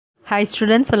Hi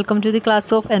students, welcome to the class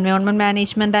of Environment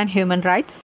Management and Human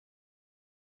Rights.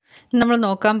 നമ്മൾ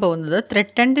നോക്കാൻ പോകുന്നത്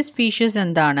threatened species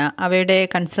എന്താണ്, അവയുടെ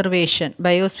കൺസർവേഷൻ,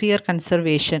 ബയോസ്ഫിയർ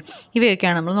കൺസർവേഷൻ,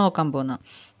 ഇവയൊക്കെയാണ് നമ്മൾ നോക്കാൻ പോകുന്നത്.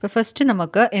 അപ്പോൾ ഫസ്റ്റ്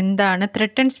നമുക്ക് എന്താണ്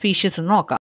ത്രെറ്റൻഡ് സ്പീഷീസ് എന്ന്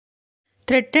നോക്കാം.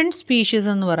 ത്രെറ്റൻഡ് സ്പീഷീസ്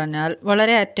എന്ന് പറഞ്ഞാൽ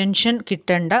വളരെ അറ്റൻഷൻ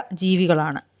കിട്ടേണ്ട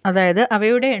ജീവികളാണ്. അതായത്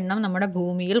അവയുടെ എണ്ണം നമ്മുടെ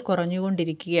ഭൂമിയിൽ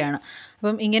കുറഞ്ഞുകൊണ്ടിരിക്കുകയാണ്.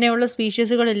 അപ്പം ഇങ്ങനെയുള്ള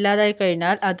സ്പീഷീസുകൾ ഇല്ലാതായി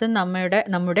കഴിഞ്ഞാൽ അത്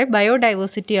നമ്മുടെ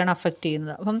ബയോഡൈവേഴ്സിറ്റിയാണ് അഫക്റ്റ്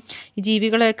ചെയ്യുന്നത്. അപ്പം ഈ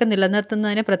ജീവികളെയൊക്കെ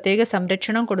നിലനിർത്തുന്നതിന് പ്രത്യേക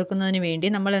സംരക്ഷണം കൊടുക്കുന്നതിന് വേണ്ടി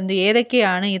നമ്മൾ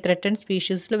ഏതൊക്കെയാണ് ഈ ത്രെറ്റൻഡ്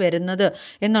സ്പീഷീസിൽ വരുന്നത്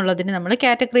എന്നുള്ളതിന് നമ്മൾ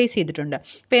കാറ്റഗറൈസ് ചെയ്തിട്ടുണ്ട്.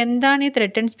 അപ്പോൾ എന്താണ് ഈ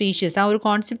ത്രെറ്റൻഡ് സ്പീഷീസ്, ആ ഒരു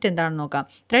കോൺസെപ്റ്റ് എന്താണെന്ന് നോക്കാം.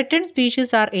 Threatened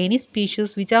species are any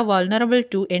species which are vulnerable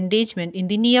to എൻഡേജ്മെൻറ്റ് in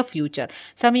the near future.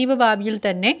 സമീപ ഭാവിയിൽ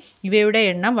തന്നെ ഇവയുടെ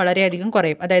എണ്ണം വളരെയധികം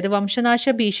കുറയും. അതായത് വംശനാശ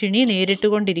ഭീഷണി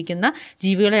നേരിട്ടുകൊണ്ടിരിക്കുന്ന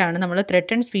ജീവികളെയാണ് നമ്മൾ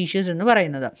ത്രെറ്റൻഡ് സ്പീഷീസ് എന്ന്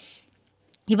പറയുന്നത്.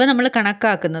 ഇവ നമ്മൾ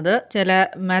കണക്കാക്കുന്നത് ചില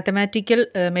മാത്തമാറ്റിക്കൽ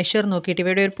മെഷർ നോക്കിയിട്ട്,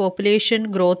 ഇവയുടെ ഒരു പോപ്പുലേഷൻ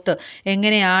ഗ്രോത്ത്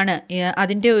എങ്ങനെയാണ്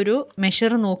അതിൻ്റെ ഒരു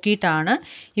മെഷർ നോക്കിയിട്ടാണ്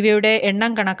ഇവയുടെ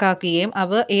എണ്ണം കണക്കാക്കുകയും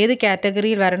അവ ഏത്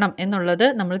കാറ്റഗറിയിൽ വരണം എന്നുള്ളത്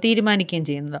നമ്മൾ തീരുമാനിക്കുകയും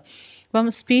ചെയ്യുന്നത്. അപ്പം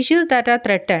species that are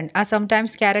threatened R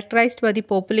sometimes characterised by the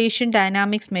population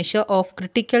dynamics measure of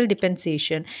critical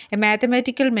ഡിപ്പെൻസേഷൻ, A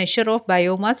mathematical measure of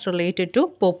biomass related to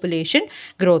population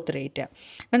growth rate.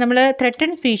 അപ്പം നമ്മൾ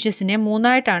ത്രെറ്റൻഡ് സ്പീഷീസിനെ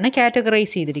മൂന്നായിട്ടാണ്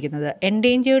കാറ്റഗറൈസ് ചെയ്തിരിക്കുന്നത്: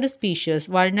 endangered species,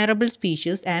 vulnerable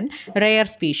species and rare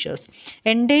species.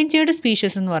 Endangered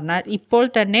species എന്ന് പറഞ്ഞാൽ ഇപ്പോൾ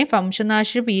തന്നെ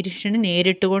വംശനാശ ഭീഷണി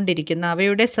നേരിട്ടുകൊണ്ടിരിക്കുന്ന,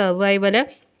 അവയുടെ സർവൈവൽ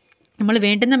നമ്മൾ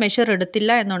വേണ്ടുന്ന മെഷർ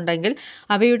എടുത്തില്ല എന്നുണ്ടെങ്കിൽ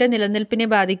അവയുടെ നിലനിൽപ്പിനെ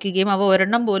ബാധിക്കുകയും അവ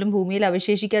ഒരെണ്ണം പോലും ഭൂമിയിൽ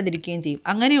അവശേഷിക്കാതിരിക്കുകയും ചെയ്യും.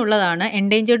 അങ്ങനെയുള്ളതാണ്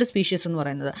എൻഡേഞ്ചേർഡ് സ്പീഷീസ് എന്ന്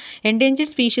പറയുന്നത്.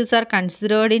 Endangered species are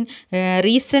considered in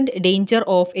recent danger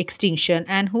of extinction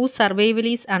and whose survival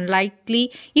is unlikely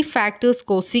if factors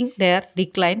causing there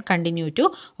decline continue to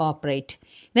operate.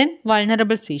 Then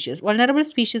vulnerable species. Vulnerable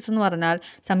species എന്ന് പറഞ്ഞാൽ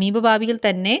സമീപഭാവിയിൽ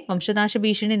തന്നെ വംശനാശ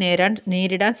ഭീഷണി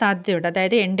നേരിടാൻ സാധ്യതയുണ്ട്.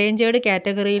 അതായത് എൻഡേഞ്ചേർഡ്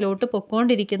കാറ്റഗറിയിലോട്ട്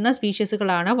പൊയ്ക്കൊണ്ടിരിക്കുന്ന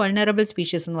സ്പീഷീസുകളാണ് വൾണറബിൾ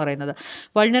സ്പീഷീസ് എന്ന് പറയുന്നത്.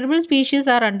 Vulnerable species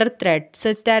are under threat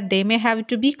such that they may have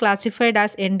to B classified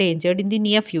as endangered in the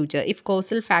near future if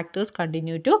causal factors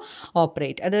continue to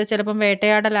operate. അത് ചിലപ്പം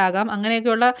വേട്ടയാടലാകാം.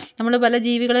 അങ്ങനെയൊക്കെയുള്ള നമ്മൾ പല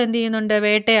ജീവികളും എന്ത് ചെയ്യുന്നുണ്ട്,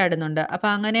 വേട്ടയാടുന്നുണ്ട്.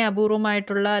 അപ്പോൾ അങ്ങനെ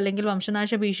അപൂർവമായിട്ടുള്ള അല്ലെങ്കിൽ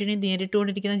വംശനാശ ഭീഷണി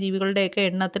നേരിട്ടുകൊണ്ടിരിക്കുന്ന ജീവികളുടെയൊക്കെ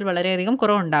എണ്ണത്തിൽ വളരെയധികം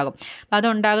കുറവുണ്ടാകും. അപ്പോൾ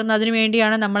അതുണ്ടാകുന്നതിന്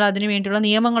വേണ്ടിയാണ് നമ്മൾ അതിന് വേണ്ടിയുള്ള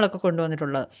നിയമങ്ങളൊക്കെ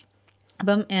കൊണ്ടുവന്നിട്ടുള്ളത്.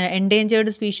 അപ്പം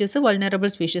endangered species, vulnerable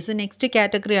species. Next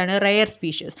കാറ്റഗറിയാണ് rare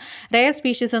species. Rare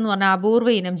species എന്ന് പറഞ്ഞാൽ അപൂർവ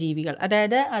ഇനം ജീവികൾ.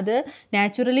 അതായത് അത്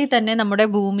നാച്ചുറലി തന്നെ നമ്മുടെ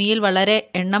ഭൂമിയിൽ വളരെ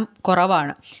എണ്ണം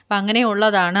കുറവാണ്. അപ്പം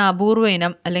അങ്ങനെയുള്ളതാണ് അപൂർവ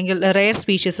ഇനം അല്ലെങ്കിൽ റെയർ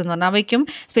സ്പീഷീസ് എന്ന് പറഞ്ഞാൽ. അവയ്ക്കും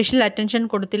സ്പെഷ്യൽ അറ്റൻഷൻ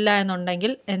കൊടുത്തില്ല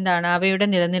എന്നുണ്ടെങ്കിൽ എന്താണ്, അവയുടെ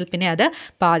നിലനിൽപ്പിനെ അത്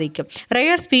ബാധിക്കും.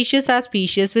 Rare species R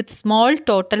species with small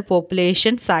total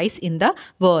population size in the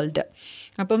world.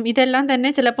 അപ്പം ഇതെല്ലാം തന്നെ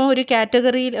ചിലപ്പോൾ ഒരു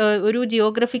കാറ്റഗറിയിൽ, ഒരു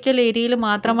ജിയോഗ്രഫിക്കൽ ഏരിയയിൽ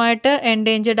മാത്രമായിട്ട്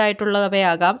എൻഡേഞ്ചേർഡ്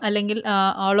ആയിട്ടുള്ളവയാകാം, അല്ലെങ്കിൽ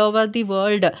ഓൾ ഓവർ ദി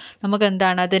വേൾഡ് നമുക്ക്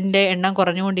എന്താണ് അതിൻ്റെ എണ്ണം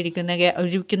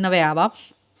കുറഞ്ഞുകൊണ്ടിരിക്കുന്നവയാവാം.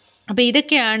 അപ്പോൾ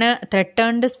ഇതൊക്കെയാണ്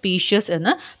ത്രെറ്റൻഡ് സ്പീഷീസ്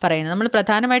എന്ന് പറയുന്നത്. നമ്മൾ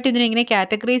പ്രധാനമായിട്ടും ഇതിനെ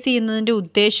കാറ്റഗറൈസ് ചെയ്യുന്നതിൻ്റെ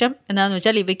ഉദ്ദേശം എന്താണെന്ന്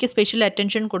വെച്ചാൽ ഇവയ്ക്ക് സ്പെഷ്യൽ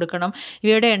അറ്റൻഷൻ കൊടുക്കണം,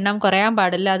 ഇവയുടെ എണ്ണം കുറയാൻ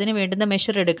പാടില്ല, അതിന് വേണ്ടുന്ന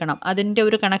മെഷർ എടുക്കണം. അതിൻ്റെ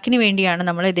ഒരു കണക്കിന് വേണ്ടിയാണ്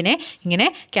നമ്മൾ ഇതിനെ ഇങ്ങനെ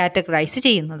കാറ്റഗറൈസ്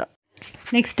ചെയ്യുന്നത്.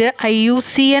 Next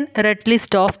IUCN red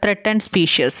list of threatened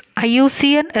species.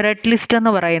 IUCN red list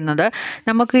എന്ന് പറയുന്നത്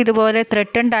നമുക്ക് ഇതുപോലെ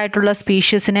ത്രെറ്റൻഡ് ആയിട്ടുള്ള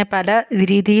സ്പീഷീസിനെ പല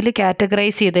രീതിയിൽ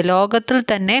കാറ്റഗറൈസ് ചെയ്ത് ലോകത്തിൽ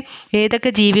തന്നെ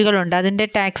ഏതൊക്കെ ജീവികളുണ്ട്, അതിൻ്റെ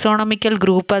ടാക്സോണമിക്കൽ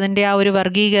ഗ്രൂപ്പ്, അതിൻ്റെ ആ ഒരു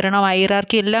വർഗീകരണം,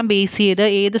 ഹൈറാർക്കി എല്ലാം ബേസ് ചെയ്ത്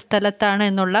ഏത് സ്ഥലത്താണ്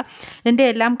എന്നുള്ള ഇതിൻ്റെ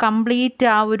എല്ലാം കംപ്ലീറ്റ്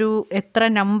ആ ഒരു എത്ര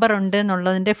നമ്പർ ഉണ്ട്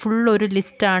എന്നുള്ളതിൻ്റെ ഫുൾ ഒരു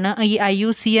ലിസ്റ്റാണ് ഈ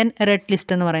IUCN റെഡ്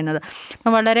ലിസ്റ്റ് എന്ന് പറയുന്നത്.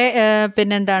 വളരെ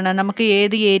നമുക്ക്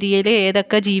ഏത് ഏരിയയിൽ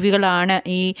ഏതൊക്കെ ജീവികളാണ്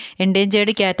ഈ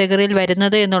എൻഡേഞ്ചേർഡ് കാറ്റഗറിയിൽ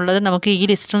വരുന്നത് എന്നുള്ളത് നമുക്ക് ഈ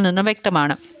ലിസ്റ്റിൽ നിന്നും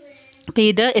വ്യക്തമാണ്. അപ്പോൾ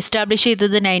ഇത് എസ്റ്റാബ്ലിഷ്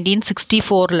ചെയ്തത്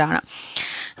 1964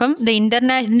 അപ്പം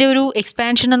ഇതിൻ്റെ ഒരു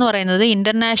എക്സ്പാൻഷൻ എന്ന് പറയുന്നത്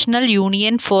international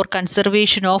union four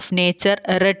conservation of nature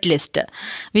red list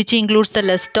which includes the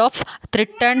list of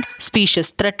threatened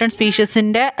species. Threatened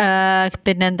സ്പീഷീസിൻ്റെ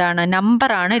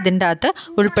നമ്പറാണ് ഇതിൻ്റെ അകത്ത്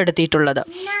ഉൾപ്പെടുത്തിയിട്ടുള്ളത്.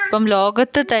 അപ്പം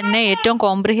ലോകത്ത് തന്നെ ഏറ്റവും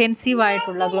കോംപ്രിഹെൻസീവ്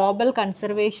ആയിട്ടുള്ള ഗ്ലോബൽ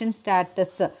കൺസർവേഷൻ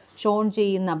സ്റ്റാറ്റസ് ഷോൺ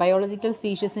ചെയ്യുന്ന, biological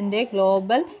സ്പീഷീസിൻ്റെ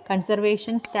global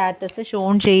conservation status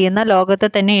Sean ചെയ്യുന്ന ലോകത്തെ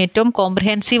തന്നെ ഏറ്റവും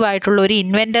കോംപ്രിഹെൻസീവ് ആയിട്ടുള്ള ഒരു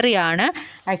ഇൻവെൻ്ററിയാണ്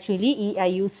ആക്ച്വലി ഈ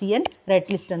IUCN റെഡ്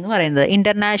ലിസ്റ്റ് എന്ന് പറയുന്നത്.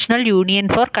 International union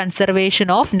four conservation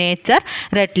of nature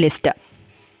red list.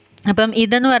 അപ്പം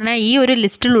ഇതെന്ന് പറഞ്ഞാൽ ഈ ഒരു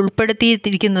ലിസ്റ്റിൽ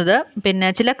ഉൾപ്പെടുത്തിയിരിക്കുന്നത്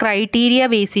ചില ക്രൈറ്റീരിയ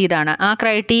ബേസ് ചെയ്താണ്. ആ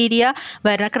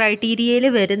ക്രൈറ്റീരിയയിൽ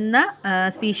വരുന്ന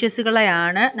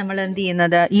സ്പീഷീസുകളെയാണ് നമ്മൾ എന്ത്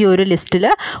ചെയ്യുന്നത്, ഈ ഒരു ലിസ്റ്റിൽ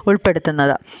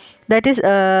ഉൾപ്പെടുത്തുന്നത്. That is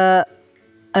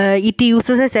it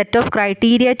uses a set of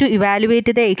criteria to evaluate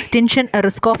the extinction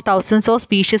risk of thousands of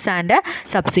species and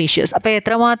subspecies. അപ്പോൾ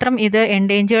എത്രമാത്രം ഇത്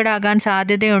എൻഡേഞ്ചേർഡ് ആകാൻ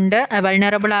സാധ്യതയുണ്ട്,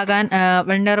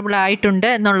 വൾണറബിൾ ആയിട്ടുണ്ട്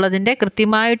എന്നുള്ളതിൻ്റെ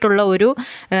കൃത്യമായിട്ടുള്ള ഒരു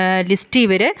ലിസ്റ്റ്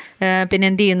ഇവർ പിന്നെ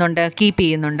എന്ത് ചെയ്യുന്നുണ്ട്, കീപ്പ്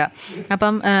ചെയ്യുന്നുണ്ട്.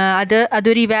 അപ്പം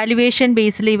അതൊരു ഇവാലുവേഷൻ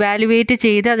ബേസിൽ ഇവാലുവേറ്റ്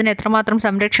ചെയ്ത് അതിന് എത്രമാത്രം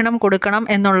സംരക്ഷണം കൊടുക്കണം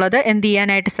എന്നുള്ളത് എന്ത്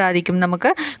ചെയ്യാനായിട്ട് സാധിക്കും,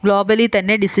 നമുക്ക് ഗ്ലോബലി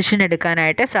തന്നെ ഡിസിഷൻ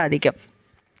എടുക്കാനായിട്ട് സാധിക്കും.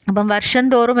 അപ്പം വർഷം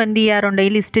തോറും എന്ത് ചെയ്യാറുണ്ട്, ഈ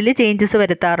ലിസ്റ്റിൽ ചേഞ്ചസ്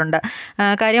വരുത്താറുണ്ട്.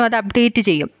 കാര്യം അത് അപ്ഡേറ്റ്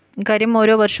ചെയ്യും. കാര്യം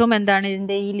ഓരോ വർഷവും എന്താണ്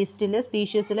ഇതിൻ്റെ ഈ ലിസ്റ്റിൽ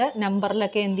സ്പീഷ്യസിൽ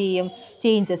നമ്പറിലൊക്കെ എന്ത് ചെയ്യും,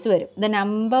 ചേഞ്ചസ് വരും. The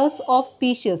numbers of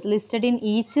species listed in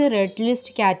each red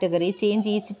list category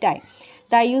change each time.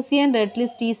 The IUCN red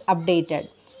list is updated.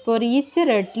 For each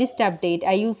red list update,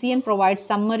 IUCN provides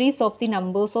summaries of the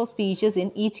numbers of species in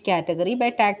each category by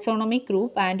taxonomic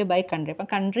group and by country. അപ്പം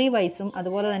country വൈസും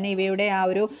അതുപോലെ തന്നെ ഇവയുടെ ആ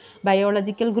ഒരു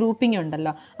biological grouping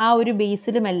ഉണ്ടല്ലോ, ആ ഒരു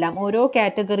ബേസിലുമെല്ലാം ഓരോ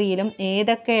കാറ്റഗറിയിലും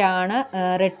ഏതൊക്കെയാണ്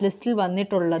റെഡ് ലിസ്റ്റിൽ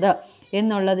വന്നിട്ടുള്ളത്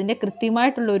എന്നുള്ളതിൻ്റെ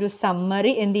കൃത്യമായിട്ടുള്ളൊരു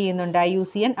സമ്മറി എന്ത് ചെയ്യുന്നുണ്ട്,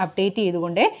 IUCN അപ്ഡേറ്റ്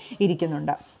ചെയ്തുകൊണ്ടേ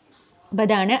ഇരിക്കുന്നുണ്ട്. അപ്പോൾ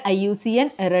അതാണ് IUCN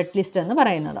റെഡ് ലിസ്റ്റ് എന്ന്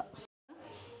പറയുന്നത്.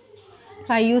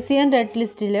 IUCN റെഡ്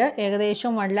ലിസ്റ്റിൽ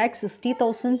ഏകദേശം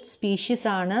 1,60,000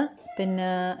 സ്പീഷീസാണ്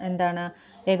പിന്നെ എന്താണ്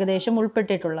ഏകദേശം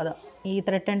ഉൾപ്പെട്ടിട്ടുള്ളത്, ഈ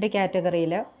ത്രെട്ടൻഡ്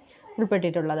കാറ്റഗറിയിൽ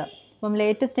ഉൾപ്പെട്ടിട്ടുള്ളത്. അപ്പം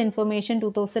ലേറ്റസ്റ്റ് ഇൻഫർമേഷൻ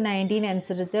 2019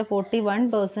 അനുസരിച്ച്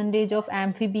 41% ഓഫ്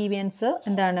ആംഫിബീവിയൻസ്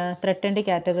എന്താണ് ത്രെട്ടൻഡ്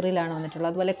കാറ്റഗറിയിലാണ്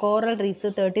വന്നിട്ടുള്ളത്. അതുപോലെ കോറൽ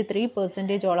റീഫ്സ്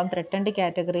 33% ത്രെട്ടൻഡ്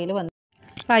കാറ്റഗറിയിൽ വന്നു.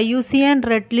 IUCN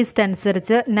റെഡ് ലിസ്റ്റ്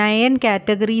അനുസരിച്ച് 9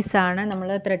 കാറ്റഗറീസാണ് നമ്മൾ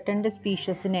ത്രെട്ടൻഡ്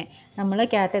സ്പീഷ്യസിനെ നമ്മൾ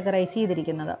കാറ്റഗറൈസ്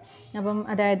ചെയ്തിരിക്കുന്നത്. അപ്പം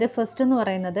അതായത് ഫസ്റ്റ് എന്ന്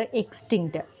പറയുന്നത്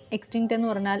എക്സ്റ്റിങ്ക്റ്റ് എന്ന്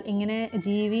പറഞ്ഞാൽ ഇങ്ങനെ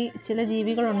ചില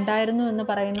ജീവികൾ ഉണ്ടായിരുന്നു എന്ന്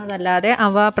പറയുന്നതല്ലാതെ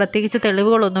അവ പ്രത്യേകിച്ച്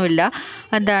തെളിവുകളൊന്നുമില്ല.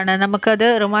 എന്താണ് നമുക്കത്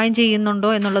റിമൈൻഡ്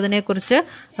ചെയ്യുന്നുണ്ടോ എന്നുള്ളതിനെക്കുറിച്ച്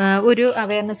ഒരു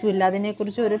അവയർനെസ്സും ഇല്ല,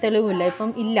 അതിനെക്കുറിച്ച് ഒരു തെളിവുമില്ല,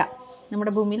 ഇപ്പം ഇല്ല,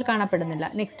 നമ്മുടെ ഭൂമിയിൽ കാണപ്പെടുന്നില്ല.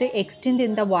 Next extinct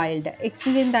in the wild.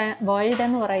 Extinct in the wild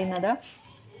എന്ന് പറയുന്നത്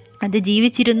അത്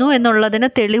ജീവിച്ചിരുന്നു എന്നുള്ളതിന്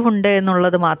തെളിവുണ്ട്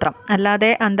എന്നുള്ളത് മാത്രം, അല്ലാതെ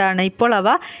എന്താണ് ഇപ്പോൾ അവ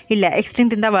ഇല്ല.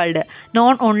 എക്സ്റ്റിൻക്റ്റ് in the world,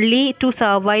 non only to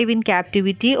survive in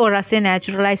captivity or as A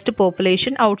നാച്ചുറലൈസ്ഡ്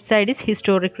population outside is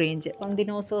historic range. ഇപ്പം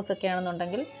ദിനോസേഴ്സ് ഒക്കെ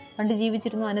ആണെന്നുണ്ടെങ്കിൽ പണ്ട്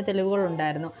ജീവിച്ചിരുന്നു, അതിന്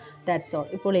തെളിവുകളുണ്ടായിരുന്നു, ദാറ്റ്സ് ഓൾ,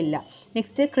 ഇപ്പോൾ ഇല്ല.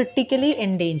 നെക്സ്റ്റ് ക്രിട്ടിക്കലി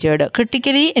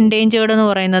എൻഡേഞ്ചേർഡ് എന്ന്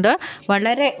പറയുന്നത്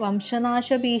വളരെ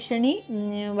വംശനാശ ഭീഷണി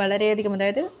വളരെയധികം,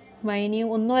 അതായത് ഇനിയും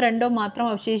 1-2 മാത്രം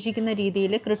അവശേഷിക്കുന്ന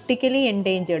രീതിയിൽ critically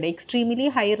endangered, extremely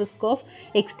high risk of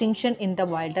extinction in the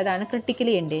wild, അതാണ്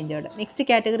ക്രിട്ടിക്കലി എൻഡേഞ്ചേർഡ്. നെക്സ്റ്റ്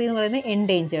കാറ്റഗറി എന്ന് പറയുന്നത്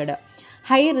endangered,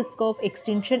 high risk of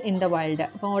extinction in the wild.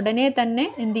 അപ്പോൾ ഉടനെ തന്നെ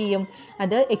എന്ത് ചെയ്യും,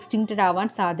 അത് എക്സ്റ്റിങ്ക്റ്റഡ് ആവാൻ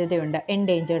സാധ്യതയുണ്ട്,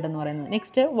 എൻഡേഞ്ചേർഡ് എന്ന് പറയുന്നത്.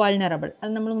 നെക്സ്റ്റ് വൾണറബിൾ,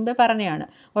 അത് നമ്മൾ മുമ്പേ പറഞ്ഞതാണ്,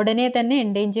 ഉടനെ തന്നെ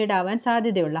എൻഡേഞ്ചേർഡ് ആവാൻ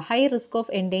സാധ്യതയുള്ള, high risk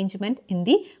of എൻഡേഞ്ച്മെൻറ്റ് in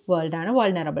the world ആണ്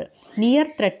വൾണറബിൾ. നിയർ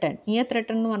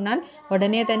ത്രെട്ടൺ എന്ന് പറഞ്ഞാൽ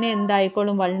ഉടനെ തന്നെ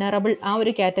എന്തായിക്കോളും, വൾണറബിൾ ആ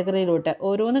ഒരു കാറ്റഗറിയിലോട്ട്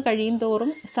ഓരോന്ന് കഴിയും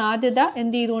തോറും സാധ്യത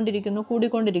എന്ത് ചെയ്തുകൊണ്ടിരിക്കുന്നു,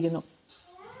 കൂടിക്കൊണ്ടിരിക്കുന്നു.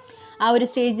 ആ ഒരു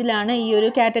സ്റ്റേജിലാണ് ഈ ഒരു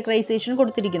കാറ്റഗറൈസേഷൻ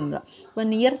കൊടുത്തിരിക്കുന്നത്. അപ്പോൾ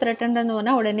നിയർ ത്രെട്ടൻഡ് എന്ന്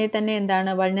പറഞ്ഞാൽ ഉടനെ തന്നെ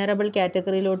എന്താണ് വൾണറബിൾ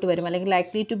കാറ്റഗറിയിലോട്ട് വരും, അല്ലെങ്കിൽ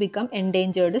likely to become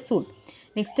endangered soon.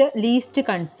 Next least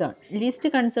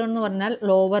concern എന്ന് പറഞ്ഞാൽ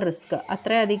ലോവർ റിസ്ക്,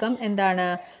 അത്രയധികം എന്താണ്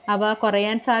അവ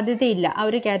കുറയാൻ സാധ്യതയില്ല, ആ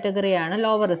ഒരു കാറ്റഗറിയാണ്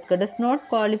lower risk. Does not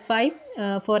qualify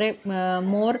four A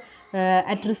more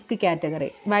at risk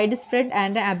category. Wide spread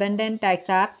and abundant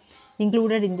tax are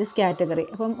included in this category.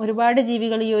 അപ്പം ഒരുപാട്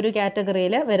ജീവികൾ ഈ ഒരു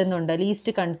കാറ്റഗറിയിൽ വരുന്നുണ്ട്.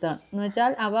 ലീസ്റ്റ് കൺസേൺ എന്ന്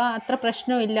വെച്ചാൽ അവ അത്ര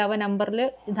പ്രശ്നമില്ല, അവ നമ്പറിൽ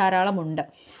ധാരാളമുണ്ട്.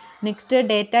 നെക്സ്റ്റ്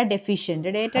ഡേറ്റ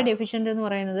ഡെഫിഷ്യൻ്റ് എന്ന്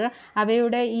പറയുന്നത്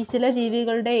അവയുടെ ഈ ചില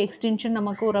ജീവികളുടെ എക്സ്റ്റിൻഷൻ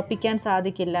നമുക്ക് ഉറപ്പിക്കാൻ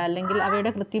സാധിക്കില്ല, അല്ലെങ്കിൽ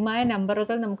അവയുടെ കൃത്യമായ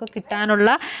നമ്പറുകൾ നമുക്ക്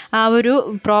കിട്ടാനുള്ള ആ ഒരു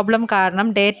പ്രോബ്ലം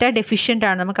കാരണം ഡേറ്റ ഡെഫിഷ്യൻ്റ്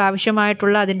ആണ്, നമുക്ക്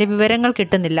ആവശ്യമായിട്ടുള്ള അതിൻ്റെ വിവരങ്ങൾ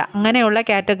കിട്ടുന്നില്ല. അങ്ങനെയുള്ള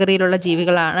കാറ്റഗറിയിലുള്ള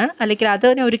ജീവികളാണ്, അല്ലെങ്കിൽ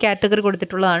അതിന് ഒരു category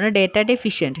കൊടുത്തിട്ടുള്ളതാണ് data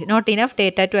deficient. Not enough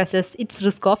data to assess it's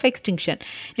risk of extinction.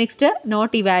 Next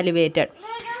not evaluated.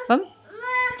 അപ്പം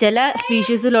ചില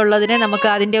സ്പീഷീസിലുള്ളതിനെ നമുക്ക്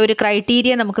അതിൻ്റെ ഒരു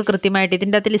ക്രൈറ്റീരിയ നമുക്ക് കൃത്യമായിട്ട്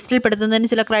ഇതിൻ്റെ അകത്ത് ലിസ്റ്റിൽ പെടുത്തുന്നതിന്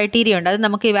ചില ക്രൈറ്റീരിയ ഉണ്ട്, അത്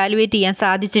നമുക്ക് ഇവാലുവേറ്റ് ചെയ്യാൻ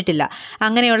സാധിച്ചിട്ടില്ല.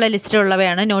 അങ്ങനെയുള്ള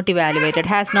ലിസ്റ്റിലുള്ളവയാണ് not evaluated,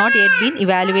 has not yet been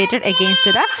evaluated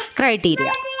against the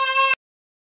criteria.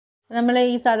 നമ്മൾ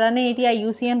ഈ സാധാരണയായിട്ട്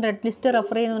IUCN റെഡ് ലിസ്റ്റ്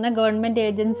റെഫർ ചെയ്യുന്ന ഗവൺമെൻറ്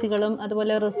ഏജൻസികളും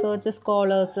അതുപോലെ റിസർച്ച്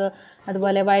സ്കോളേഴ്സ്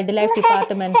അതുപോലെ വൈൽഡ് ലൈഫ്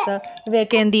ഡിപ്പാർട്ട്മെൻറ്റ്സ്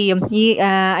ഇവയൊക്കെ എന്ത് ചെയ്യും, ഈ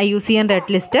IUCN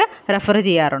റെഡ് ലിസ്റ്റ് റെഫർ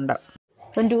ചെയ്യാറുണ്ട്.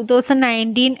 ഇപ്പം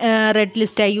 2019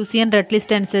 IUCN റെഡ്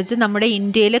ലിസ്റ്റ് അനുസരിച്ച് നമ്മുടെ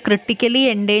ഇന്ത്യയിൽ ക്രിട്ടിക്കലി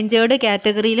എൻഡേഞ്ചേർഡ്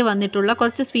കാറ്റഗറിയിൽ വന്നിട്ടുള്ള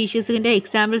കുറച്ച് സ്പീഷീസിൻ്റെ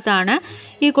എക്സാമ്പിൾസ് ആണ്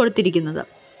ഈ കൊടുത്തിരിക്കുന്നത്.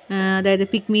 അതായത്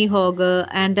pygmy Hoeg,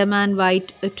 Andaman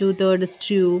white ടൂതേർഡ്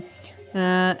strew,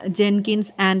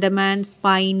 Jenkins Andaman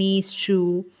spiny strew,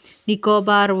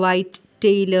 Nicobar white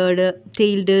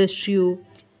tailed shrew,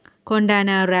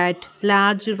 Condana rat,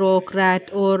 large rock rat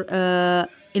or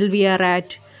Ilvia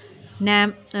rat,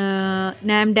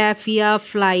 നാംഡാഫിയ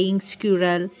flying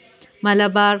squirrel,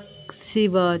 Malabar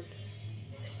സിവേർട്ട്,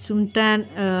 സുംട്രാൻ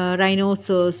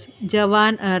rhinoceros,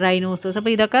 jawan rhinoceros.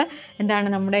 അപ്പോൾ ഇതൊക്കെ എന്താണ്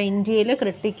നമ്മുടെ ഇന്ത്യയിൽ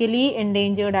ക്രിട്ടിക്കലി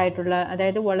എൻഡേഞ്ചേർഡ് ആയിട്ടുള്ള,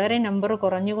 അതായത് വളരെ നമ്പർ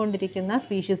കുറഞ്ഞുകൊണ്ടിരിക്കുന്ന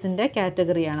സ്പീഷീസിൻ്റെ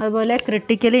കാറ്റഗറിയാണ്. അതുപോലെ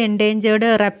ക്രിട്ടിക്കലി എൻഡേഞ്ചേർഡ്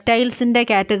റെപ്റ്റൈൽസിൻ്റെ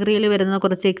കാറ്റഗറിയിൽ വരുന്ന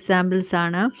കുറച്ച് എക്സാമ്പിൾസ്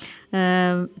ആണ്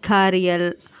ഘാരിയൽ,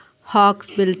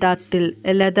 hoax bill turtle,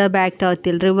 leather back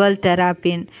turtle, river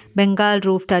ടെറാപ്പിൻ, Bengal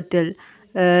roof turtle,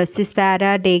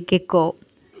 സിസ്പാര day ഗെക്കോ.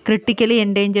 Critically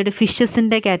endangered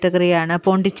ഫിഷസിൻ്റെ കാറ്റഗറിയാണ്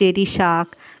Pondicherry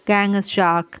shark, Ganges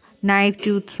shark, knife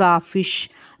tooth സ്വാർഫിഷ്,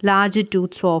 large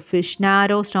tooth സ്വാർഫിഷ്,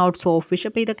 narrow snout സ്വാർഫിഷ്.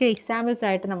 അപ്പോൾ ഇതൊക്കെ എക്സാമ്പിൾസ്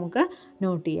ആയിട്ട് നമുക്ക്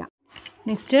നോട്ട് ചെയ്യാം.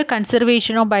 Next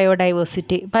conservation of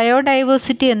biodiversity.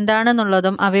 Biodiversity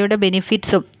എന്താണെന്നുള്ളതും അവയുടെ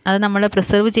ബെനിഫിറ്റ്സും അത് നമ്മൾ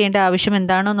പ്രിസർവ് ചെയ്യേണ്ട ആവശ്യം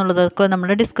എന്താണെന്നുള്ളതൊക്കെ നമ്മൾ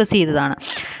ഡിസ്കസ് ചെയ്തതാണ്.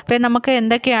 അപ്പോൾ നമുക്ക്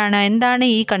എന്താണ്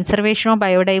ഈ കൺസർവേഷൻ ഓഫ്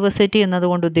ബയോഡൈവേഴ്സിറ്റി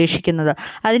എന്നതുകൊണ്ട് ഉദ്ദേശിക്കുന്നത്,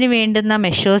 അതിന് വേണ്ടുന്ന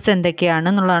മെഷേഴ്സ്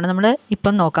എന്തൊക്കെയാണെന്നുള്ളതാണ് നമ്മൾ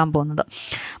ഇപ്പം നോക്കാൻ പോകുന്നത്.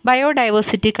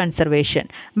 Biodiversity conservation.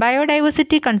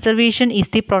 Biodiversity conservation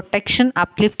is the protection,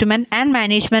 upliftment and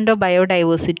management of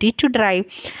biodiversity to drive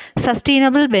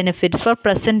sustainable benefits four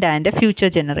present and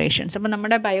future generations. അപ്പോൾ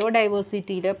നമ്മുടെ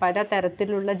ബയോഡൈവേഴ്സിറ്റിയിൽ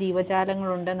പലതരത്തിലുള്ള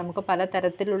ജീവജാലങ്ങളുണ്ട്, നമുക്ക്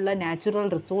പലതരത്തിലുള്ള നാച്ചുറൽ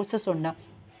റിസോഴ്സസ് ഉണ്ട്.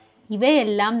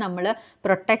 ഇവയെല്ലാം നമ്മൾ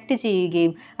പ്രൊട്ടക്റ്റ്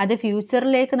ചെയ്യുകയും അത്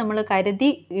ഫ്യൂച്ചറിലേക്ക് നമ്മൾ കരുതി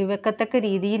വെക്കത്തക്ക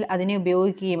രീതിയിൽ അതിനെ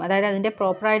ഉപയോഗിക്കുകയും, അതായത് അതിൻ്റെ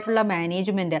പ്രോപ്പറായിട്ടുള്ള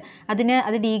മാനേജ്മെൻറ്റ്,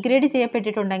 അത് ഡീഗ്രേഡ്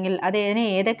ചെയ്യപ്പെട്ടിട്ടുണ്ടെങ്കിൽ അതിനെ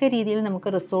ഏതൊക്കെ രീതിയിൽ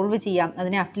നമുക്ക് റിസോൾവ് ചെയ്യാം,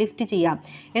 അതിനെ അപ്ലിഫ്റ്റ് ചെയ്യാം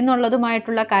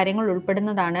എന്നുള്ളതുമായിട്ടുള്ള കാര്യങ്ങൾ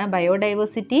ഉൾപ്പെടുന്നതാണ്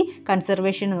ബയോഡൈവേഴ്സിറ്റി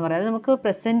കൺസർവേഷൻ എന്ന് പറയുന്നത്. നമുക്ക്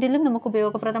പ്രസൻറ്റിലും നമുക്ക്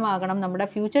ഉപയോഗപ്രദമാകണം, നമ്മുടെ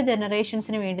ഫ്യൂച്ചർ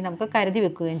ജനറേഷൻസിന് വേണ്ടി നമുക്ക് കരുതി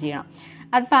വെക്കുകയും ചെയ്യണം.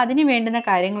 അപ്പോൾ അതിന് വേണ്ടുന്ന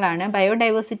കാര്യങ്ങളാണ്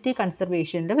ബയോഡൈവേഴ്സിറ്റി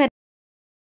കൺസർവേഷനിൽ വരുന്നത്.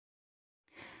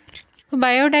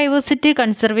 ബയോഡൈവേഴ്സിറ്റി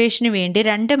കൺസർവേഷന് വേണ്ടി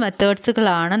 2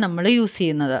 മെത്തേഡ്സുകളാണ് നമ്മൾ യൂസ്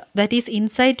ചെയ്യുന്നത്. That is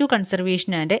ഇൻസൈറ്റു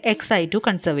conservation and excite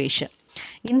conservation.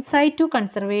 ഇൻസൈറ്റു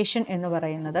conservation എന്ന്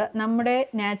പറയുന്നത് നമ്മുടെ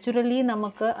നാച്ചുറലി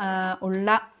നമുക്ക്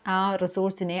ഉള്ള ആ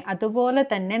റിസോഴ്സിനെ അതുപോലെ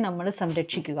തന്നെ നമ്മൾ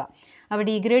സംരക്ഷിക്കുക. അവ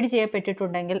ഡീഗ്രേഡ്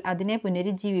ചെയ്യപ്പെട്ടിട്ടുണ്ടെങ്കിൽ അതിനെ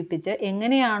പുനരുജ്ജീവിപ്പിച്ച്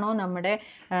എങ്ങനെയാണോ നമ്മുടെ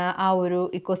ആ ഒരു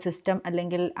ഇക്കോസിസ്റ്റം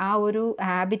അല്ലെങ്കിൽ ആ ഒരു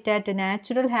ഹാബിറ്റാറ്റ്,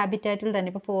 നാച്ചുറൽ ഹാബിറ്റാറ്റിൽ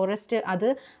തന്നെ, ഇപ്പോൾ ഫോറസ്റ്റ്, അത്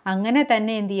അങ്ങനെ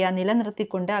തന്നെ എന്ത് ചെയ്യുക,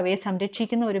 നിലനിർത്തിക്കൊണ്ട് അവയെ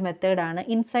സംരക്ഷിക്കുന്ന ഒരു മെത്തേഡാണ്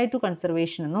ഇൻസൈറ്റു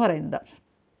കൺസർവേഷൻ എന്ന് പറയുന്നത്.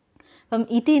 അപ്പം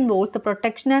it involves the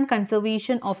protection and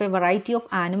conservation of A variety of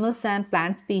animals and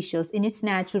plant species in its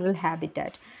natural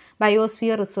habitat.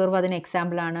 Biosphere reserve അതിന്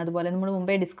എക്സാമ്പിളാണ്. അതുപോലെ നമ്മൾ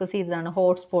മുമ്പേ ഡിസ്കസ് ചെയ്തതാണ്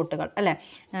ഹോട്ട്സ്പോട്ടുകൾ അല്ലേ,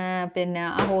 പിന്നെ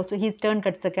ആ ഹിസ്റ്റേൺ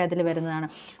കട്ട്സ് ഒക്കെ അതിൽ വരുന്നതാണ്.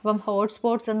 അപ്പം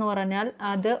ഹോട്ട്സ്പോട്ട്സ് എന്ന് പറഞ്ഞാൽ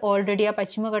അത് ഓൾറെഡി ആ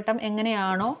പശ്ചിമഘട്ടം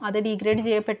എങ്ങനെയാണോ അത് ഡീഗ്രേഡ്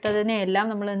ചെയ്യപ്പെട്ടതിനെയെല്ലാം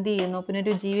നമ്മൾ എന്ത് ചെയ്യുന്നു,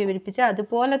 പുനരുജ്ജീവിപ്പിച്ച്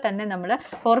അതുപോലെ തന്നെ നമ്മൾ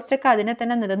ഫോറസ്റ്റൊക്കെ അതിനെ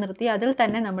തന്നെ നിലനിർത്തി അതിൽ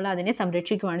തന്നെ നമ്മൾ അതിനെ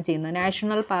സംരക്ഷിക്കുകയാണ് ചെയ്യുന്നത്.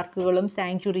 നാഷണൽ പാർക്കുകളും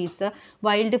സാങ്ച്വറീസ്,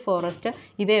 വൈൽഡ് ഫോറസ്റ്റ്,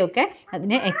 ഇവയൊക്കെ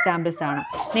അതിന് എക്സാമ്പിൾസ് ആണ്.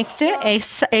 Next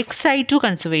excite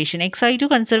conservation. Excite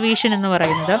conservation എന്ന്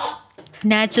പറയുന്നത്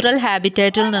നാച്ചുറൽ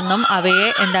ഹാബിറ്റാറ്റിൽ നിന്നും അവയെ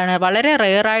വളരെ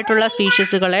റെയർ ആയിട്ടുള്ള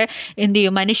സ്പീഷീസുകളെ എന്ത്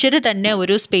ചെയ്യും, മനുഷ്യർ തന്നെ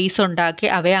ഒരു സ്പേസ് ഉണ്ടാക്കി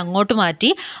അവയെ അങ്ങോട്ട് മാറ്റി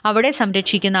അവിടെ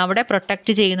സംരക്ഷിക്കുന്ന, അവിടെ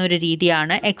പ്രൊട്ടക്റ്റ് ചെയ്യുന്ന ഒരു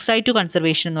രീതിയാണ് എക്സൈറ്റു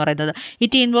കൺസർവേഷൻ എന്ന് പറയുന്നത്.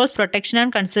 It involves protection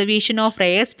and conservation of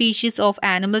rare species of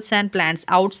animals and plants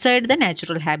outside the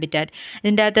natural habitat.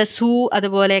 ഇതിൻ്റെ അകത്ത് സൂ,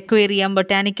 അതുപോലെ aquarium,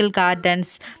 botanical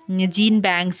gardens, gene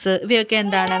banks, ഇവയൊക്കെ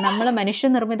നമ്മൾ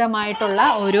മനുഷ്യനിർമ്മിതമായിട്ടുള്ള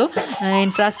ഒരു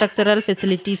ഇൻഫ്രാസ്ട്രക്ചറൽ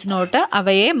ഫെസിലിറ്റീസിനോട്ട്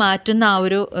അവയെ മാറ്റുന്ന ആ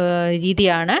ഒരു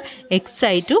രീതിയാണ്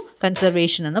എക്സൈറ്റു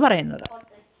കൺസർവേഷൻ എന്ന് പറയുന്നത്.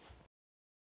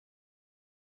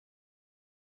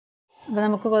 അപ്പോൾ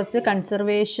നമുക്ക് കുറച്ച്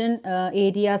കൺസർവേഷൻ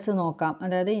ഏരിയാസ് നോക്കാം.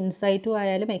 അതായത് ഇൻസൈറ്റു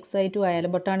ആയാലും എക്സൈറ്റു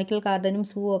ആയാലും, ബൊട്ടാണിക്കൽ ഗാർഡനും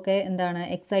സൂ ഒക്കെ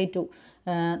എക്സൈറ്റു,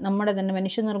 നമ്മുടെ തന്നെ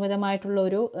മനുഷ്യനിർമ്മിതമായിട്ടുള്ള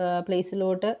ഒരു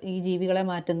പ്ലേസിലോട്ട് ഈ ജീവികളെ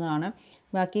മാറ്റുന്നതാണ്.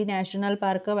 ബാക്കി national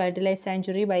park, wild life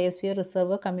sanctuary, biosphere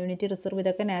reserve, community reserve,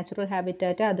 ഇതൊക്കെ നാച്ചുറൽ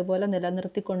ഹാബിറ്റാറ്റ് അതുപോലെ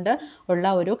നിലനിർത്തിക്കൊണ്ട്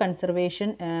ഉള്ള ഒരു കൺസർവേഷൻ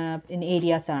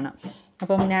ഏരിയാസാണ്.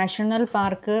 അപ്പം നാഷണൽ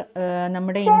പാർക്ക്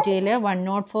നമ്മുടെ ഇന്ത്യയിൽ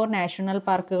 104 national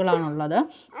പാർക്കുകളാണുള്ളത്.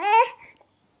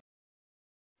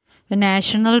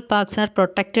 National parks are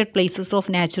protected places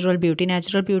of natural beauty.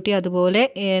 Natural beauty അതുപോലെ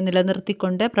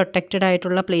നിലനിർത്തിക്കൊണ്ട് പ്രൊട്ടക്റ്റഡ്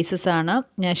ആയിട്ടുള്ള പ്ലേസസ് ആണ്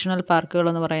നാഷണൽ പാർക്കുകൾ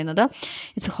എന്ന് പറയുന്നത്.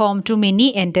 It's home to many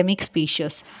endemic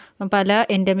species. പല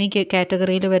എൻഡമിക്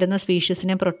കാറ്റഗറിയിൽ വരുന്ന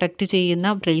സ്പീഷീസിനെ പ്രൊട്ടക്റ്റ് ചെയ്യുന്ന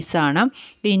പ്ലേസാണ്.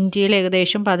 ഇന്ത്യയിൽ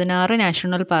ഏകദേശം 16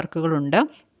 നാഷണൽ പാർക്കുകളുണ്ട്.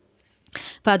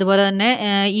 അപ്പോൾ അതുപോലെ തന്നെ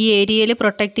ഈ ഏരിയയിൽ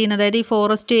പ്രൊട്ടക്റ്റ് ചെയ്യുന്ന, അതായത് ഈ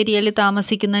ഫോറസ്റ്റ് ഏരിയയിൽ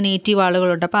താമസിക്കുന്ന നേറ്റീവ്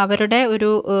ആളുകളുണ്ട്. അപ്പോൾ അവരുടെ ഒരു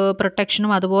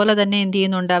പ്രൊട്ടക്ഷനും അതുപോലെ തന്നെ എന്ത്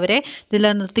ചെയ്യുന്നുണ്ട്, അവരെ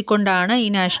നിലനിർത്തിക്കൊണ്ടാണ് ഈ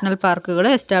നാഷണൽ പാർക്കുകൾ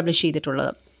എസ്റ്റാബ്ലിഷ്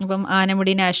ചെയ്തിട്ടുള്ളത്. അപ്പം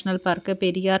Anamudi national park,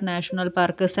 Periyar national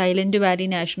park, silent Valley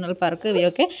national park,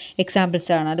 ഇവയൊക്കെ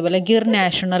എക്സാമ്പിൾസാണ്. അതുപോലെ Gir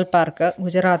national park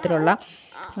ഗുജറാത്തിലുള്ള,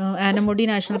 Anamudi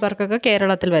national പാർക്കൊക്കെ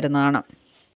കേരളത്തിൽ വരുന്നതാണ്.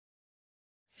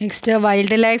 നെക്സ്റ്റ്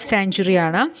വൈൽഡ് ലൈഫ് സാങ്ച്വറി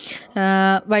ആണ്.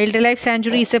 Wild life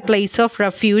sanctuary is A place of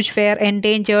refuge wear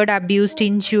endangered, abused,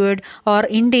 ഇൻജ്യൂർഡ് or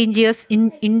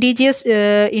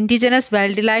indigenous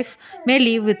wild life may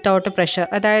leave without pressure.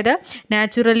 അതായത്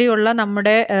naturally ഉള്ള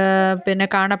നമ്മുടെ പിന്നെ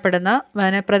കാണപ്പെടുന്ന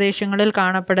വനപ്രദേശങ്ങളിൽ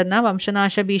കാണപ്പെടുന്ന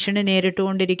വംശനാശ ഭീഷണി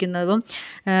നേരിട്ടുകൊണ്ടിരിക്കുന്നതും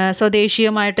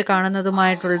സ്വദേശീയമായിട്ട്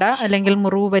കാണുന്നതുമായിട്ടുള്ള അല്ലെങ്കിൽ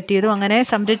മുറിവ് പറ്റിയതും അങ്ങനെ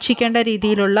സംരക്ഷിക്കേണ്ട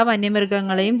രീതിയിലുള്ള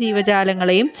വന്യമൃഗങ്ങളെയും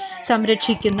ജീവജാലങ്ങളെയും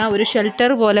സംരക്ഷിക്കുന്ന ഒരു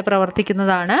ഷെൽട്ടർ പോലെ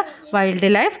പ്രവർത്തിക്കുന്നതാണ് വൈൽഡ്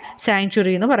ലൈഫ്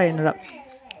സാങ്ച്വറി എന്ന് പറയുന്നത്.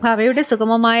 അപ്പോൾ അവയുടെ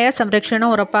സുഗമമായ സംരക്ഷണം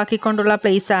ഉറപ്പാക്കിക്കൊണ്ടുള്ള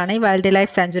പ്ലേസാണ് ഈ വൈൽഡ്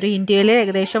ലൈഫ് സാങ്ച്വറി. ഇന്ത്യയിൽ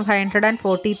ഏകദേശം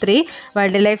 543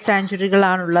 wild life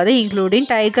സാങ്ച്വറികളാണുള്ളത്, including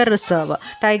tiger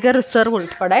reserve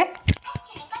ഉൾപ്പെടെ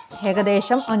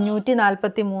ഏകദേശം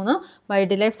 543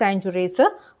 വൈൽഡ് ലൈഫ് സാങ്ച്വറീസ്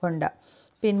ഉണ്ട്.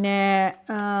 പിന്നെ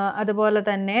അതുപോലെ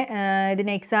തന്നെ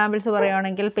ഇതിന് എക്സാമ്പിൾസ്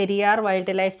പറയുകയാണെങ്കിൽ പെരിയാർ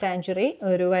വൈൽഡ് ലൈഫ് സാങ്ച്വറി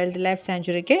ഒരു വൈൽഡ് ലൈഫ്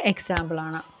സാങ്ച്വറിക്ക്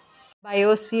എക്സാമ്പിളാണ്.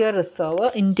 ബയോസ്ഫിയർ റിസർവ്,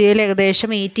 ഇന്ത്യയിൽ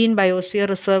ഏകദേശം 18 ബയോസ്ഫിയർ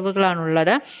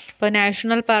റിസർവുകളാണുള്ളത്. ഇപ്പോൾ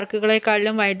നാഷണൽ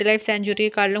പാർക്കുകളെക്കാളിലും വൈൽഡ് ലൈഫ്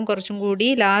സാങ്ച്വറിയെക്കാളിലും കുറച്ചും കൂടി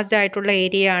ലാർജ് ആയിട്ടുള്ള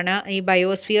ഏരിയ ആണ് ഈ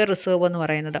ബയോസ്ഫിയർ റിസർവ് എന്ന്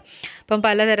പറയുന്നത്. അപ്പം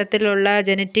പലതരത്തിലുള്ള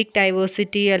ജനറ്റിക്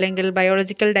ഡൈവേഴ്സിറ്റി അല്ലെങ്കിൽ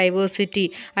ബയോളജിക്കൽ ഡൈവേഴ്സിറ്റി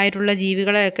ആയിട്ടുള്ള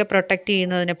ജീവികളെയൊക്കെ പ്രൊട്ടക്റ്റ്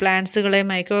ചെയ്യുന്നതിന്, പ്ലാന്റ്സുകളെ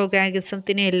മൈക്രോ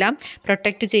ഓർഗാനിസത്തിനെ എല്ലാം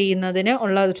പ്രൊട്ടക്റ്റ് ചെയ്യുന്നതിന്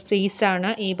ഉള്ള ഒരു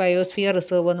സ്പേസാണ് ഈ ബയോസ്ഫിയർ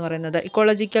റിസർവ് എന്ന് പറയുന്നത്.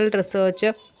 ഇക്കോളജിക്കൽ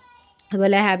റിസർച്ച്,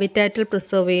 അതുപോലെ ഹാബിറ്റാറ്റൽ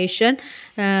പ്രിസർവേഷൻ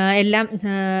എല്ലാം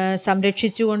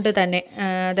സംരക്ഷിച്ചുകൊണ്ട് തന്നെ,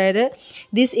 അതായത്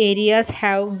these areas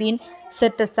have been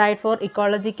set aside for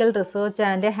ecological research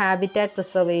and habitat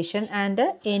preservation and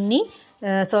any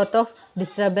sort of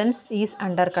disturbance is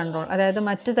under control. അതായത്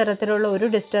മറ്റു തരത്തിലുള്ള ഒരു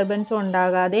ഡിസ്റ്റർബൻസും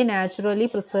ഉണ്ടാകാതെ നാച്ചുറലി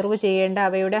പ്രിസർവ് ചെയ്യേണ്ട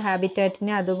അവയുടെ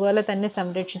ഹാബിറ്റാറ്റിനെ അതുപോലെ തന്നെ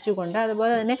സംരക്ഷിച്ചുകൊണ്ട്,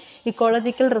 അതുപോലെ തന്നെ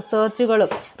ഇക്കോളജിക്കൽ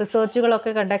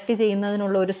റിസർച്ചുകളൊക്കെ കണ്ടക്ട്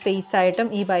ചെയ്യുന്നതിനുള്ള ഒരു സ്പേസ് ആയിട്ടും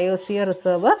ഈ ബയോസ്ഫിയർ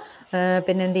റിസർവ്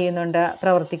പിന്നെ എന്ത് ചെയ്യുന്നുണ്ട്,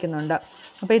 പ്രവർത്തിക്കുന്നുണ്ട്.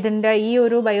 അപ്പോൾ ഇതിൻ്റെ ഈ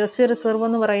ഒരു ബയോസ്ഫിയർ റിസർവ്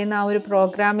എന്ന് പറയുന്ന ആ ഒരു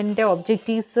പ്രോഗ്രാമിൻ്റെ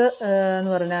ഒബ്ജക്റ്റീവ്സ്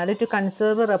എന്ന് പറഞ്ഞാൽ to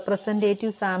conserve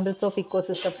representative samples of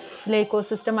ecosystem.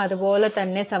 Ecosystem അതുപോലെ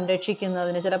തന്നെ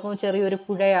സംരക്ഷിക്കുന്നതിന്, ചിലപ്പോൾ ചെറിയൊരു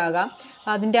പുഴയാകാം,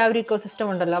 അതിൻ്റെ ആ ഒരു ഇക്കോസിസ്റ്റം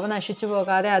ഉണ്ടല്ലോ, അവ നശിച്ചു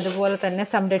പോകാതെ അതുപോലെ തന്നെ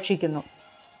സംരക്ഷിക്കുന്നു.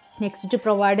 Next to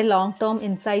provide long term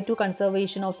insight situ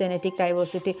conservation of genetic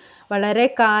diversity. വളരെ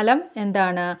കാലം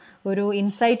എന്താണ് ഒരു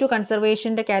insight to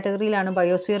കൺസർവേഷൻ്റെ കാറ്റഗറിയിലാണ്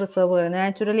biosphere റിസർവുകൾ.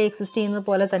 Naturally exist ചെയ്യുന്നത്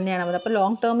പോലെ തന്നെയാണ് അത്. അപ്പോൾ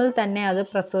ലോങ് ടേമിൽ തന്നെ അത്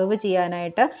പ്രിസർവ്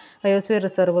ചെയ്യാനായിട്ട് ബയോസ്ഫിയർ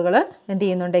റിസർവുകൾ എന്ത്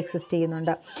ചെയ്യുന്നുണ്ട്, എക്സിസ്റ്റ്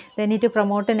ചെയ്യുന്നുണ്ട്. Then to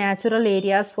promote natural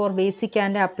areas four basic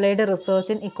and applied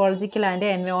research in ecological and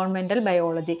environmental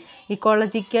biology.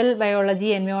 Ecological biology,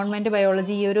 environment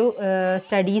biology, ഈ ഒരു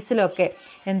സ്റ്റഡീസിലൊക്കെ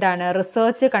എന്താണ്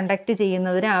റിസർച്ച് കണ്ടക്ട്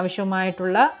ചെയ്യുന്നതിന്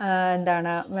ആവശ്യമായിട്ടുള്ള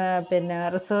എന്താണ് പിന്നെ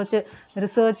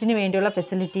റിസർച്ചിന് വേണ്ടിയുള്ള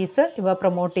ഫെസിലിറ്റീസ് ഇവ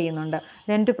പ്രൊമോട്ട് ചെയ്യുന്നുണ്ട്.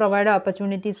 Then to provide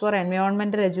opportunities for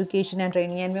environmental education and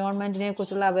training. എൻവയോൺമെൻറ്റിനെ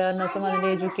കുറിച്ചുള്ള അവയർനെസ്സും അതിൻ്റെ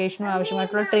എഡ്യൂക്കേഷനും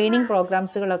ആവശ്യമായിട്ടുള്ള ട്രെയിനിങ്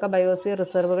പ്രോഗ്രാംസുകളൊക്കെ ബയോസ്ഫിയർ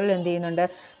റിസർവുകൾ എന്ത് ചെയ്യുന്നുണ്ട്,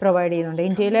 പ്രൊവൈഡ് ചെയ്യുന്നുണ്ട്.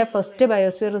 ഇന്ത്യയിലെ ഫസ്റ്റ്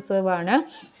ബയോസ്ഫിയർ റിസർവാണ്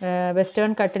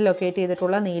വെസ്റ്റേൺ കട്ടിൽ ലൊക്കേറ്റ്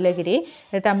ചെയ്തിട്ടുള്ള നീലഗിരി.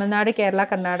 തമിഴ്നാട്, കേരള,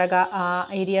 കർണാടക ആ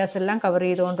ഏരിയാസ് എല്ലാം കവർ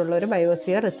ചെയ്തുകൊണ്ടുള്ള ഒരു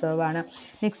biosphere റിസർവാണ്.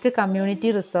 Next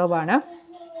community റിസർവാണ്.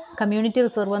 Community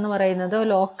reserve എന്ന് പറയുന്നത്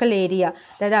ലോക്കൽ ഏരിയ,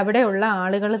 അതായത് അവിടെയുള്ള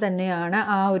ആളുകൾ തന്നെയാണ്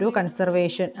ആ ഒരു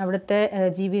കൺസർവേഷൻ, അവിടുത്തെ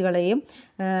ജീവികളെയും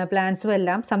പ്ലാന്റ്സും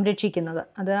എല്ലാം സംരക്ഷിക്കുന്നത്.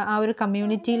 അത് ആ ഒരു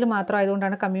കമ്മ്യൂണിറ്റിയിൽ മാത്രം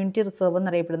ആയതുകൊണ്ടാണ് കമ്മ്യൂണിറ്റി റിസർവ്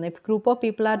എന്നറിയപ്പെടുന്നത്. If group of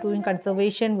people are doing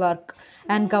conservation work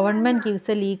and government gives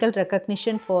A legal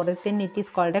recognition for it, then it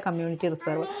is called A community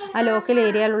reserve. ആ ലോക്കൽ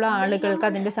ഏരിയയിലുള്ള ആളുകൾക്ക്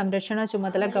അതിൻ്റെ സംരക്ഷണ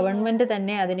ചുമതല ഗവൺമെൻറ്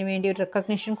തന്നെ അതിന് വേണ്ടി ഒരു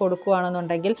റെക്കഗ്നിഷൻ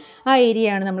കൊടുക്കുകയാണെന്നുണ്ടെങ്കിൽ ആ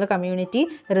ഏരിയയാണ് നമ്മൾ കമ്മ്യൂണിറ്റി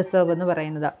റിസർവ് എന്ന്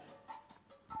പറയുന്നത്.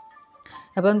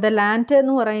 അപ്പം ലാൻഡ്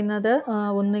എന്ന് പറയുന്നത്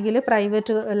ഒന്നുകിൽ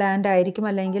പ്രൈവറ്റ് ലാൻഡ് ആയിരിക്കും,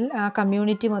 അല്ലെങ്കിൽ ആ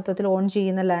കമ്മ്യൂണിറ്റി മൊത്തത്തിൽ ഓൺ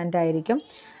ചെയ്യുന്ന ലാൻഡ് ആയിരിക്കും.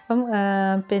 അപ്പം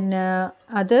പിന്നെ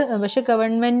അത് പക്ഷേ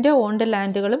ഗവൺമെൻറ് ഓൺഡ്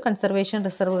ലാൻഡുകളും കൺസർവേഷൻ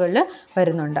റിസർവുകളിൽ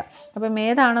വരുന്നുണ്ട്. അപ്പം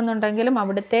ഏതാണെന്നുണ്ടെങ്കിലും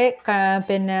അവിടുത്തെ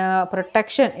പിന്നെ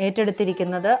പ്രൊട്ടക്ഷൻ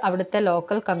ഏറ്റെടുത്തിരിക്കുന്നത് അവിടുത്തെ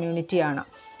ലോക്കൽ കമ്മ്യൂണിറ്റിയാണ്.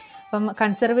 അപ്പം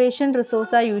conservation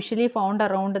resource are usually found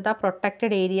around the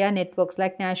protected area networks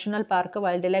like national park,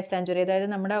 wild life sanctuary. അതായത്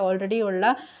നമ്മുടെ ഓൾറെഡി ഉള്ള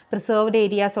പ്രിസർവ്ഡ്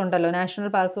ഏരിയാസ് ഉണ്ടല്ലോ, നാഷണൽ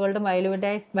പാർക്കുകളുടെ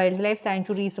വൈൽഡ് ലൈഫ്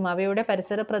സാങ്ച്വറീസും അവയുടെ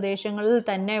പരിസര പ്രദേശങ്ങളിൽ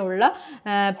തന്നെയുള്ള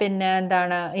പിന്നെ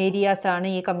എന്താണ്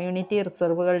ഏരിയാസാണ് ഈ കമ്മ്യൂണിറ്റി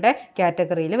റിസർവുകളുടെ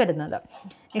കാറ്റഗറിയിൽ വരുന്നത്.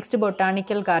 Next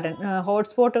botanical garden.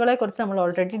 ഹോട്ട്സ്പോട്ടുകളെ കുറിച്ച് നമ്മൾ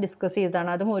ഓൾറെഡി ഡിസ്കസ് ചെയ്തതാണ്.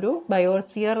 അതും ഒരു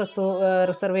ബയോസ്ഫിയർ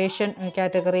റിസർവേഷൻ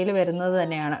കാറ്റഗറിയിൽ വരുന്നത്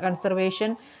തന്നെയാണ്,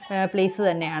 കൺസർവേഷൻ പ്ലേസ്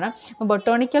തന്നെയാണ്.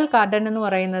 ബൊട്ടാണിക്കൽ ഗാർഡൻ എന്ന്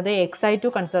പറയുന്നത് എക്സൈറ്റ് ടു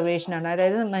കൺസർവേഷൻ ആണ്.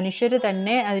 അതായത് മനുഷ്യർ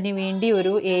തന്നെ അതിന് വേണ്ടി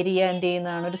ഒരു ഏരിയ എന്ത്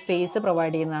ചെയ്യുന്നതാണ്, ഒരു സ്പേസ്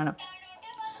പ്രൊവൈഡ് ചെയ്യുന്നതാണ്.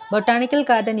 Botanical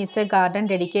garden is a garden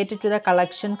dedicated to the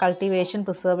collection, cultivation,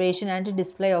 preservation and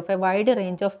display of a wide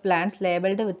range of plants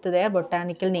labeled with their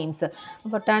botanical names.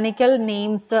 Botanical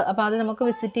names അപ്പോൾ അത് നമുക്ക്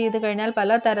വിസിറ്റ് ചെയ്ത് കഴിഞ്ഞാൽ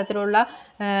പല തരത്തിലുള്ള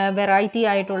വെറൈറ്റി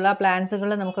ആയിട്ടുള്ള പ്ലാന്റ്സുകൾ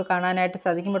നമുക്ക് കാണാനായിട്ട്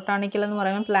സാധിക്കും. ബൊട്ടാണിക്കൽ എന്ന്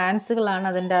പറയുമ്പോൾ പ്ലാന്റ്സുകളാണ്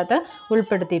അതിൻ്റെ അകത്ത്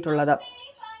ഉൾപ്പെടുത്തിയിട്ടുള്ളത്.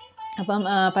 അപ്പം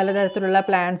പലതരത്തിലുള്ള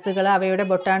പ്ലാന്റ്സുകൾ അവയുടെ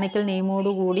ബൊട്ടാണിക്കൽ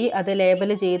നെയിമോടുകൂടി അത് ലേബൽ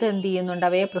ചെയ്ത് എന്ത് ചെയ്യുന്നുണ്ട്,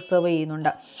 അവയെ പ്രിസർവ്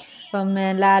ചെയ്യുന്നുണ്ട്. ഇപ്പം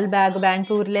ലാൽബാഗ്,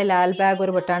 ബാംഗ്ലൂരിലെ ലാൽബാഗ്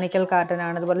ഒരു ബൊട്ടാണിക്കൽ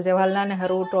ഗാർഡനാണ്. അതുപോലെ Jawaharlal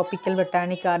Nehru tropical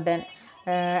botanic garden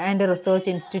and research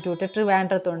institute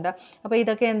ട്രിവാൻഡ്രത്തുണ്ട്. അപ്പോൾ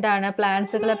ഇതൊക്കെ എന്താണ്,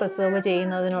 പ്ലാന്റ്സുകളെ പ്രിസർവ്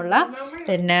ചെയ്യുന്നതിനുള്ള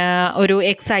ഒരു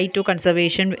എക്സൈറ്റു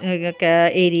കൺസർവേഷൻ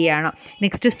ഏരിയയാണ്.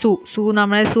 നെക്സ്റ്റ് സൂ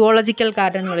നമ്മളെ സുവോളജിക്കൽ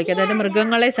ഗാർഡൻ എന്ന് വിളിക്കുക, അതായത്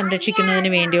മൃഗങ്ങളെ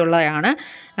സംരക്ഷിക്കുന്നതിന് വേണ്ടിയുള്ളതാണ്.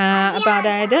 അപ്പോൾ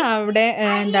അതായത് അവിടെ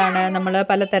എന്താണ്, നമ്മൾ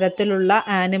പലതരത്തിലുള്ള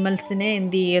ആനിമൽസിനെ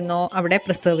എന്ത് ചെയ്യുന്നു, അവിടെ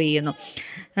പ്രിസർവ് ചെയ്യുന്നു.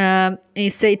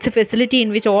 It's a facility in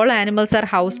which all animals are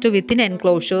housed within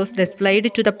enclosures displayed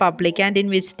to the public and in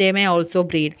which they may also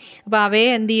breed. അപ്പോൾ അവയെ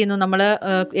എന്ത് ചെയ്യുന്നു, നമ്മൾ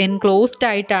എൻക്ലോസ്ഡ്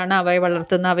ആയിട്ടാണ് അവയെ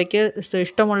വളർത്തുന്നത്. അവയ്ക്ക്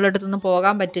ഇഷ്ടമുള്ളിടത്തൊന്നും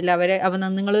പോകാൻ പറ്റില്ല.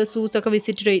 നിങ്ങൾ സൂസൊക്കെ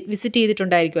വിസിറ്റ്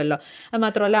ചെയ്തിട്ടുണ്ടായിരിക്കുമല്ലോ. അത്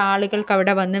മാത്രമല്ല ആളുകൾക്ക്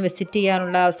അവിടെ വന്ന് വിസിറ്റ്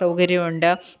ചെയ്യാനുള്ള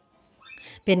സൗകര്യമുണ്ട്.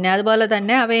 പിന്നെ അതുപോലെ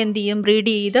തന്നെ അവ എന്ത് ചെയ്യും,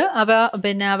 ബ്രീഡ് ചെയ്ത്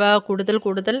അവ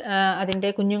കൂടുതൽ അതിൻ്റെ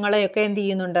കുഞ്ഞുങ്ങളെയൊക്കെ എന്ത്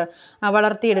ചെയ്യുന്നുണ്ട്,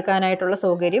 വളർത്തിയെടുക്കാനായിട്ടുള്ള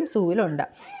സൗകര്യം സൂവിലുണ്ട്.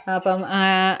 അപ്പം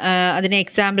അതിന്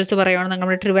എക്സാമ്പിൾസ് പറയുകയാണെങ്കിൽ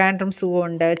നമ്മുടെ ട്രിവാൻഡ്രം സൂ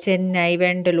ഉണ്ട്, ചെന്നൈ,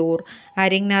 വെണ്ടലൂർ,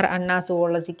 അരിങ്ങർ അണ്ണ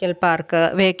സുവോളജിക്കൽ പാർക്ക്,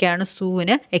 ഇവയൊക്കെയാണ്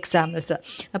സൂവിന് എക്സാമ്പിൾസ്.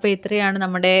 അപ്പോൾ ഇത്രയാണ്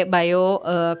നമ്മുടെ ബയോ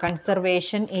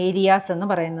കൺസർവേഷൻ ഏരിയാസ് എന്ന്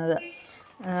പറയുന്നത്,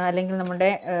 അല്ലെങ്കിൽ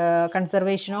നമ്മുടെ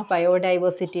കൺസർവേഷൻ ഓഫ്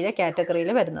ബയോഡൈവേഴ്സിറ്റിയുടെ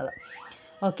കാറ്റഗറിയിൽ വരുന്നത്.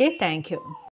 Okay, thank you.